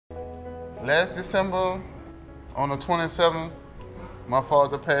Last December, on the 27th, my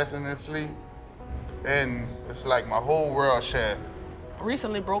father passed in his sleep, and it's like my whole world shattered.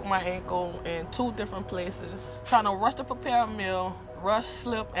 Recently broke my ankle in 2 different places. Trying to rush to prepare a meal, rush,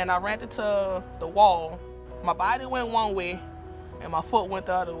 slipped, and I ran into the wall. My body went one way, and my foot went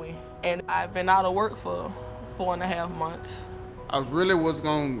the other way. And I've been out of work for 4.5 months. I really was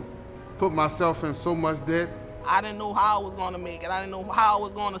gonna put myself in so much debt. I didn't know how I was gonna make it. I didn't know how I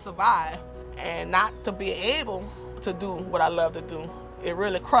was gonna survive. And not to be able to do what I love to do, it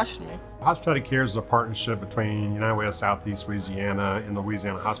really crushed me. Hospitality Cares is a partnership between United Way of Southeast Louisiana and the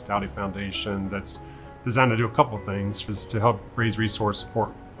Louisiana Hospitality Foundation that's designed to do a couple of things, is to help raise resource support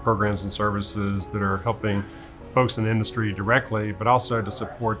programs and services that are helping folks in the industry directly, but also to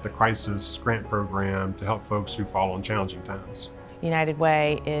support the crisis grant program to help folks who fall in challenging times. United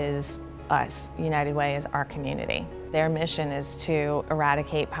Way is us. United Way is our community. Their mission is to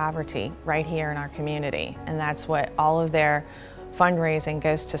eradicate poverty right here in our community, and that's what all of their fundraising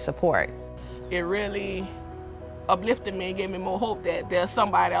goes to support. It really uplifted me and gave me more hope that there's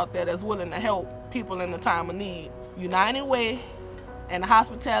somebody out there that's willing to help people in the time of need. United Way and the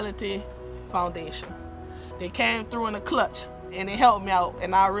Hospitality Foundation, they came through in a clutch and they helped me out,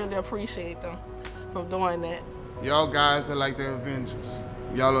 and I really appreciate them for doing that. Y'all guys are like the Avengers.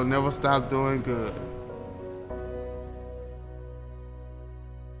 Y'all will never stop doing good.